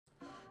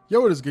Yo,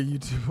 what is good,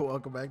 YouTube?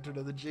 Welcome back to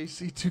another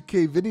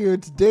JC2K video.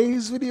 In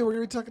today's video, we're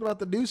going to be talking about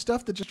the new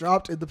stuff that just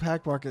dropped in the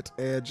pack market.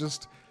 And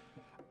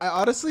I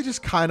honestly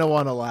just kind of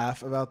want to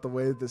laugh about the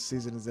way that this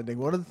season is ending.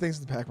 One of the things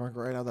in the pack market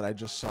right now that I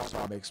just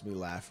saw makes me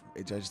laugh.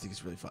 I just think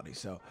it's really funny.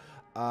 So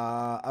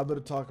I'm going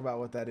to talk about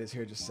what that is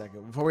here in just a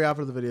second. Before we hop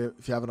into the video,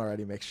 if you haven't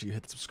already, make sure you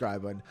hit the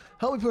subscribe button.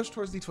 Help me push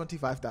towards the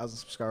 25,000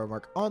 subscriber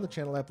mark on the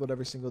channel. I upload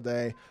every single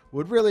day.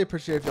 Would really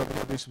appreciate if y'all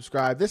do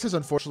subscribe. This has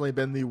unfortunately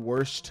been the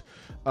worst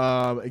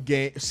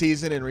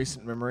season in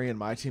recent memory in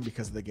my team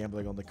because of the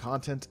gambling only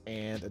content,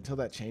 and until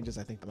that changes,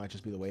 I think that might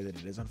just be the way that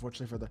it is,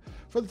 unfortunately,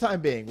 for the time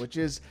being, which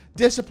is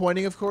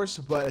disappointing, of course.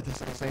 But at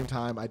the same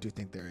time, I do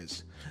think there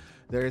is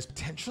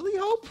potentially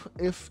hope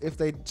if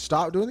they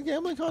stop doing the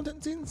gambling content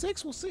in Season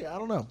 6. We'll see. I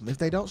don't know. If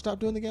they don't stop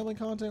doing the gambling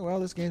content, well,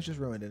 this game's just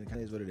ruined, and it kind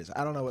of is what it is.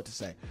 I don't know what to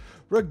say.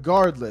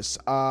 Regardless,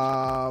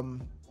 yeah.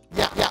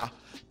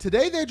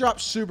 Today they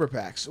dropped Super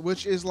Packs,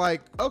 which is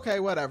like,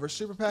 okay, whatever.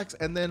 Super Packs,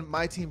 and then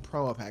MyTEAM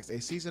promo packs,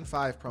 a Season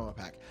 5 promo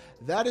pack.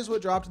 That is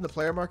what dropped in the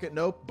player market.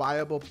 No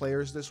buyable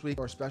players this week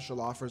or special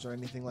offers or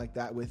anything like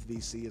that with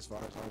VC as far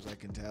as I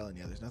can tell. And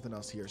yeah, there's nothing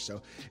else here.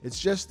 So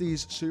it's just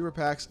these Super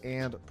Packs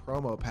and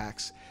promo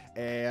packs.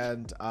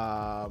 And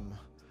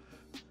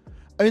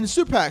I mean,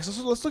 Super Packs,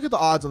 let's look at the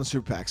odds on the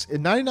Super Packs.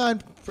 In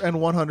 99 and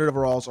 100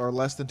 overalls are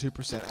less than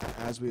 2%,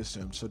 as we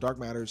assumed. So Dark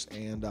Matters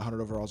and 100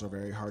 overalls are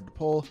very hard to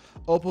pull.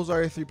 Opals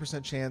are a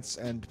 3% chance,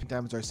 and Pink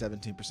Diamonds are a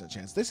 17%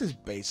 chance. This is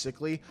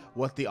basically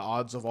what the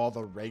odds of all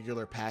the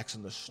regular packs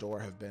in the store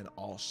have been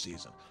all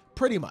season.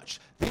 Pretty much.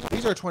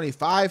 These are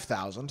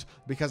 25,000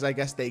 because I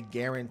guess they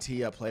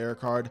guarantee a player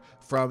card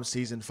from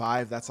Season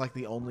 5. That's like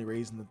the only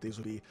reason that these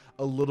would be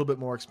a little bit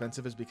more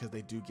expensive, is because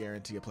they do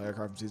guarantee a player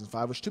card from Season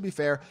 5, which, to be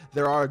fair,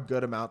 there are a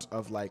good amount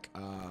of like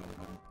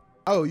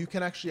oh, you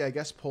can actually, I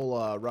guess,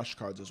 pull rush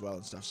cards as well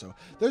and stuff. So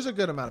there's a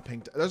good amount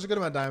of there's a good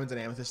amount of diamonds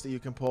and amethysts that you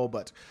can pull,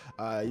 but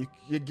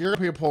you're going to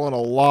be pulling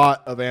a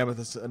lot of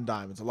amethysts and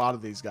diamonds, a lot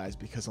of these guys,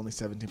 because only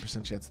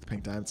 17% chance of the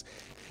pink diamonds.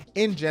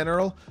 In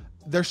general,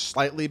 they're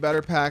slightly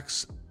better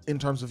packs in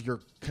terms of your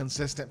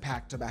consistent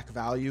pack-to-back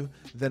value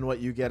than what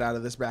you get out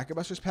of this Bracket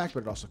Busters pack,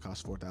 but it also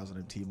costs 4,000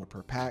 MT more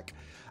per pack.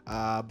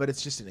 But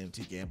it's just an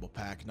MT gamble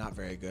pack, not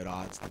very good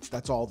odds.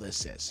 That's all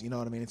this is. You know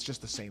what I mean? It's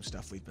just the same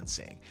stuff we've been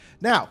seeing.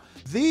 Now,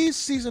 these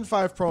Season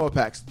 5 promo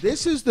packs,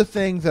 this is the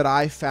thing that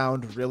I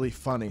found really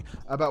funny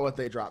about what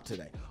they dropped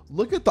today.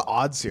 Look at the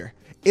odds here.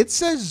 It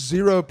says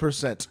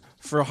 0%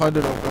 for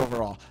 100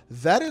 overall.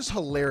 That is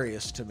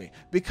hilarious to me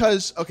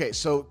because, okay,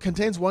 so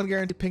contains one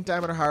guaranteed pink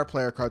diamond or higher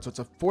player card, so it's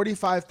a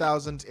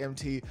 45,000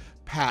 MT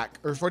pack,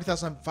 or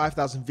 5,000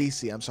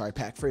 VC, I'm sorry,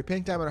 pack for a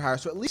pink diamond or higher.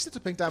 So at least it's a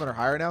pink diamond or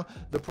higher now.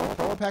 The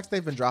promo packs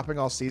they've been dropping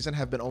all season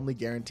have been only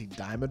guaranteed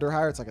diamond or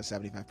higher. It's like a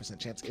 75%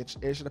 chance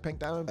ish at a pink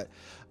diamond. But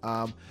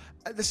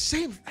at the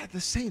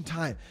same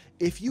time,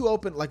 if you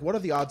open, like, what are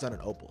the odds on an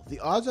opal? The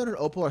odds on an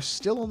opal are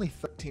still only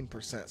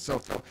 13%.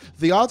 So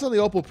the odds on the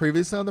opal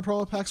previously on the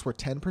promo packs were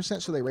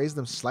 10%, so they raised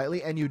them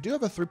slightly. And you do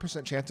have a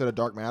 3% chance at a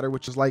dark matter,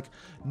 which is like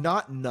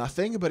not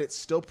nothing, but it's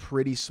still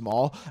pretty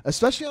small,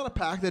 especially on a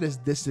pack that is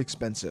this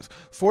expensive.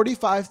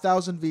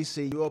 45,000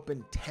 VC, you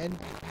open 10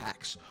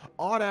 packs.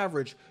 On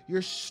average,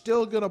 you're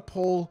still going to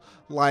pull,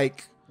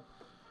 like,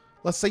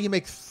 let's say you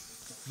make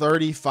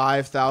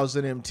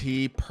 35,000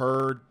 MT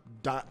per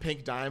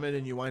pink diamond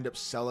and you wind up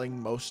selling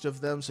most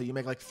of them. So you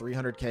make like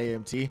 300K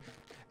MT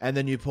and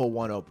then you pull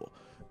one opal.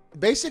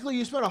 Basically,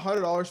 you spend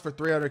 $100 for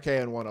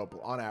 300K and one opal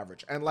on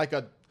average. And like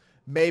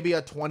maybe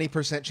a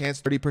 20%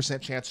 chance,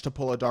 30% chance to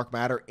pull a dark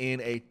matter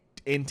in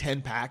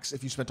 10 packs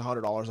if you spent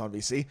 $100 on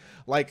VC.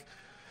 Like,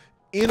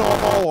 in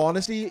all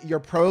honesty, you're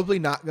probably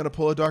not going to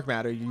pull a dark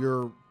matter.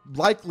 You're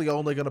likely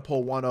only going to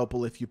pull one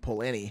opal if you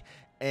pull any.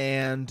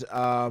 And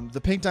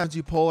the pink diamonds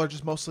you pull are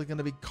just mostly going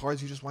to be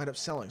cards you just wind up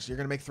selling. So you're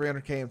going to make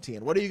 300K MT.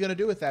 And what are you going to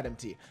do with that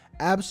MT?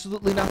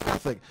 Absolutely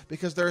nothing,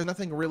 because there is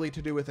nothing really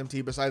to do with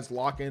MT besides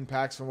lock-in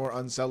packs for more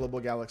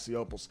unsellable Galaxy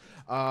Opals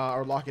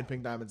or lock-in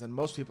pink diamonds. And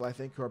most people, I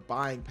think, who are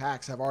buying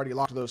packs have already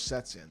locked those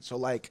sets in. So,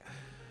 like,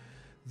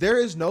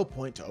 there is no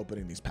point to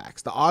opening these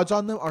packs. The odds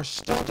on them are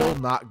still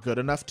not good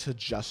enough to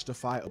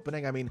justify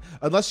opening. I mean,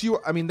 unless you,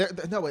 I mean,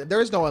 there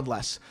is no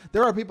unless.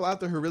 There are people out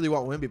there who really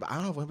want Wimby, but I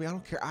don't know Wimby. I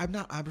don't care.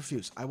 I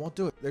refuse. I won't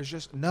do it. There's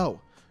just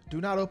no. Do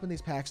not open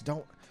these packs.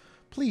 Don't.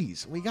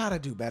 Please. We got to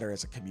do better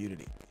as a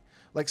community.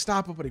 Like,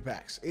 stop opening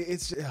packs.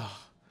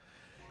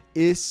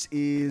 This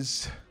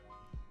is,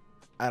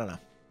 I don't know.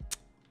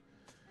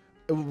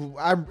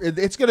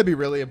 It's going to be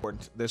really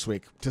important this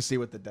week to see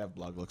what the dev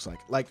blog looks like.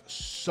 Like,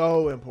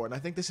 so important. I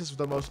think this is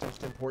the most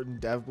important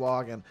dev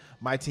blog and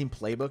MyTEAM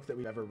playbook that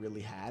we've ever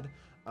really had.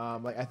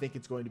 Like, I think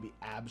it's going to be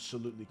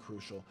absolutely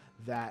crucial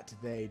that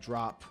they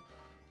drop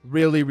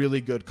really, really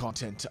good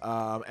content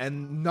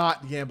and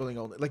not gambling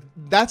only. Like,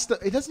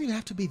 it doesn't even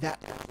have to be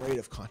that great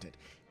of content.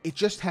 It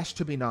just has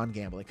to be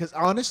non-gambling. Because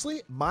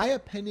honestly, my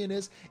opinion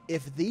is,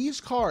 if these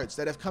cards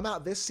that have come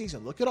out this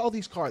season, look at all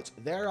these cards,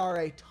 there are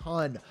a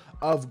ton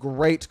of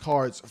great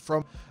cards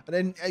from,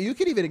 and you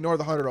can even ignore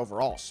the 100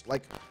 overalls.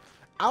 Like,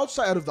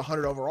 outside of the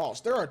 100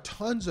 overalls, there are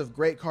tons of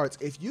great cards.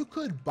 If you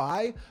could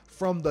buy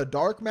from the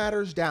Dark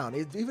Matters down,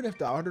 even if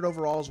the 100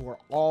 overalls were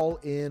all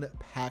in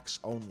packs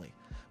only,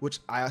 which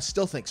I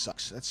still think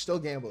sucks. That's still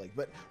gambling.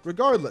 But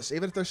regardless,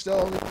 even if they're still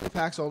only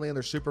packs only and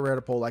they're super rare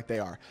to pull like they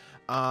are,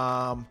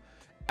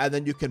 and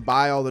then you can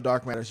buy all the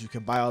Dark Matters, you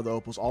can buy all the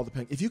opals, all the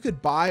pink. If you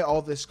could buy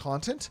all this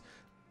content,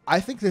 I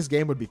think this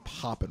game would be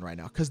popping right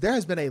now, because there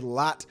has been a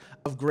lot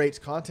of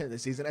great content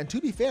this season. And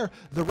to be fair,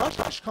 the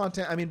Rush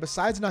content, I mean,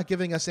 besides not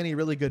giving us any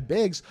really good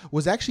bigs,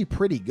 was actually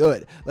pretty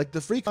good. Like, the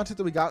free content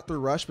that we got through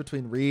Rush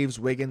between Reeves,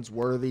 Wiggins,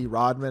 Worthy,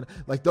 Rodman,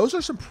 like, those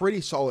are some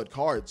pretty solid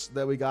cards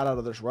that we got out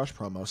of this Rush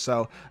promo.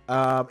 So,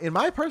 in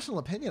my personal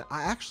opinion,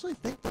 I actually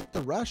think that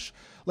the Rush,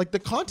 like, the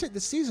content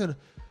this season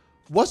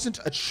wasn't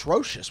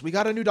atrocious. We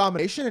got a new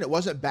domination, and it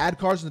wasn't bad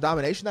cards in the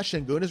domination. That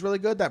Shingun is really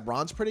good. That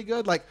Bronze pretty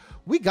good. Like,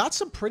 we got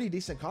some pretty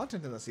decent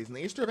content in the season.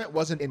 The Easter event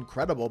wasn't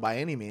incredible by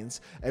any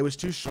means. It was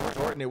too short,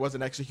 and it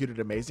wasn't executed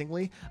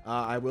amazingly.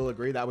 I will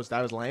agree that was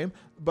lame.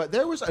 But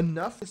there was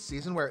enough this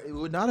season where it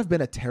would not have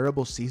been a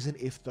terrible season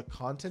if the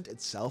content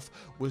itself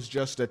was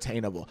just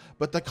attainable.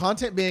 But the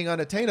content being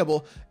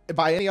unattainable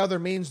by any other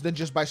means than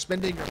just by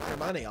spending your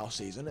money all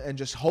season and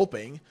just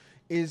hoping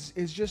is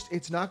just,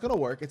 it's not going to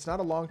work. It's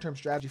not a long-term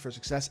strategy for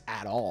success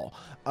at all.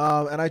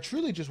 And I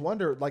truly just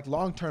wonder, like,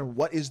 long-term,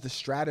 what is the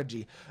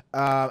strategy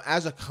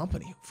as a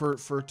company for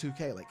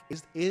 2K? Like,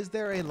 is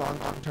there a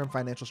long-term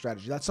financial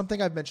strategy? That's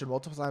something I've mentioned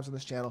multiple times on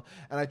this channel,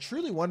 and I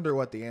truly wonder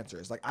what the answer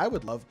is. Like, I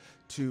would love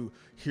to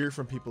hear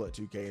from people at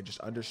 2K and just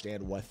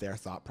understand what their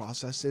thought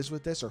process is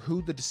with this, or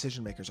who the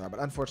decision makers are. But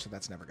unfortunately,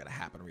 that's never going to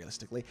happen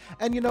realistically.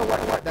 And you know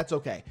what? That's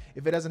okay.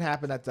 If it doesn't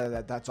happen,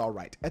 that's all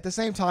right. At the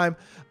same time,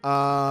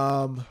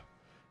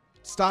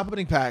 stop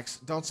opening packs.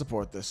 Don't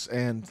support this.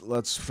 And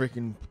let's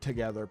freaking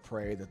together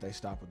pray that they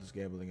stop with this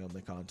gambling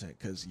only content,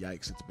 because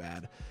yikes, it's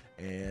bad.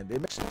 And it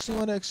makes me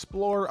want to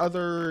explore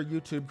other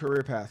YouTube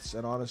career paths.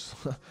 And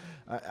honestly,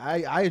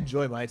 I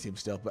enjoy my team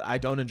still, but I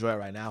don't enjoy it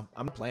right now.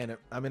 I'm not playing it.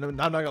 I mean, I'm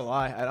not gonna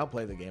lie, I don't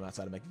play the game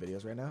outside of making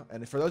videos right now.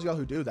 And for those of y'all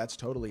who do, that's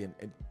totally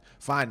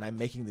fine. I'm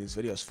making these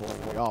videos for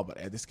y'all, but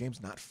this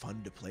game's not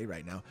fun to play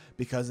right now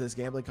because of this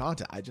gambling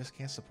content. I just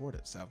can't support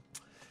it. So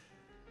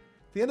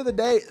at the end of the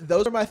day,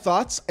 those are my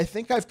thoughts. I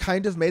think I've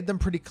kind of made them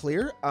pretty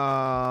clear.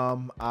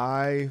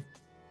 I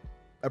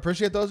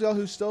appreciate those of y'all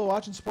who still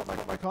watch and support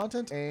my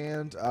content.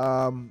 And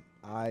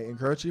I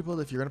encourage people,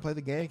 if you're going to play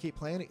the game, keep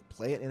playing it.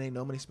 Play it in a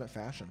no money spent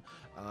fashion.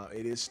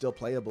 It is still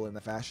playable in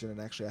the fashion,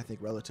 and actually, I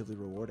think, relatively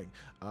rewarding,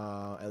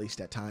 at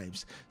least at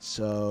times.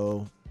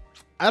 So,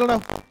 I don't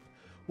know.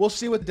 We'll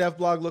see what the dev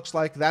blog looks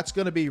like. That's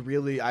going to be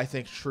really, I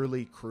think,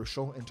 truly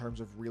crucial in terms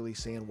of really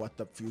seeing what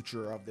the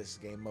future of this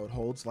game mode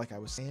holds, like I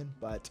was saying.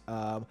 But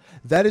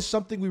that is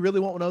something we really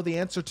won't know the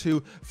answer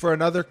to for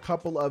another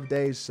couple of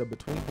days. So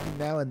between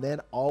now and then,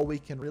 all we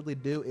can really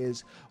do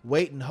is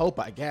wait and hope,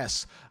 I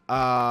guess.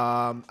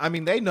 I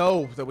mean, they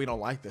know that we don't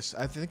like this.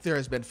 I think there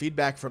has been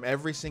feedback from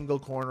every single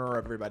corner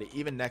of everybody.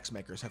 Even next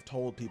makers have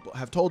told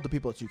the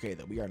people at 2K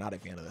that we are not a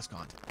fan of this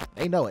content.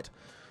 They know it.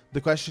 The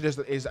question is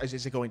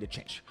it going to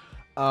change?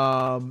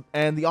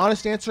 And the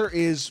honest answer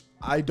is,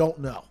 I don't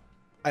know.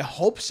 I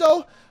hope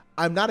so.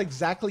 I'm not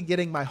exactly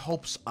getting my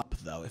hopes up,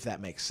 though, if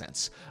that makes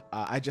sense.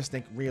 I just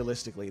think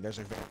realistically, there's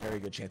a very, very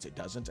good chance it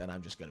doesn't, and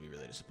I'm just going to be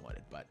really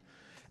disappointed. But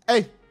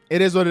hey,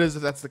 it is what it is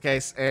if that's the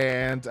case.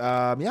 And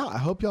yeah, I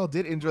hope y'all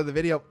did enjoy the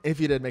video. If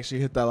you did, make sure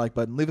you hit that like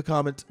button, leave a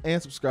comment,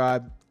 and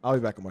subscribe. I'll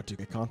be back with more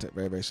 2K content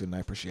very, very soon, and I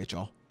appreciate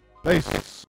y'all. Peace.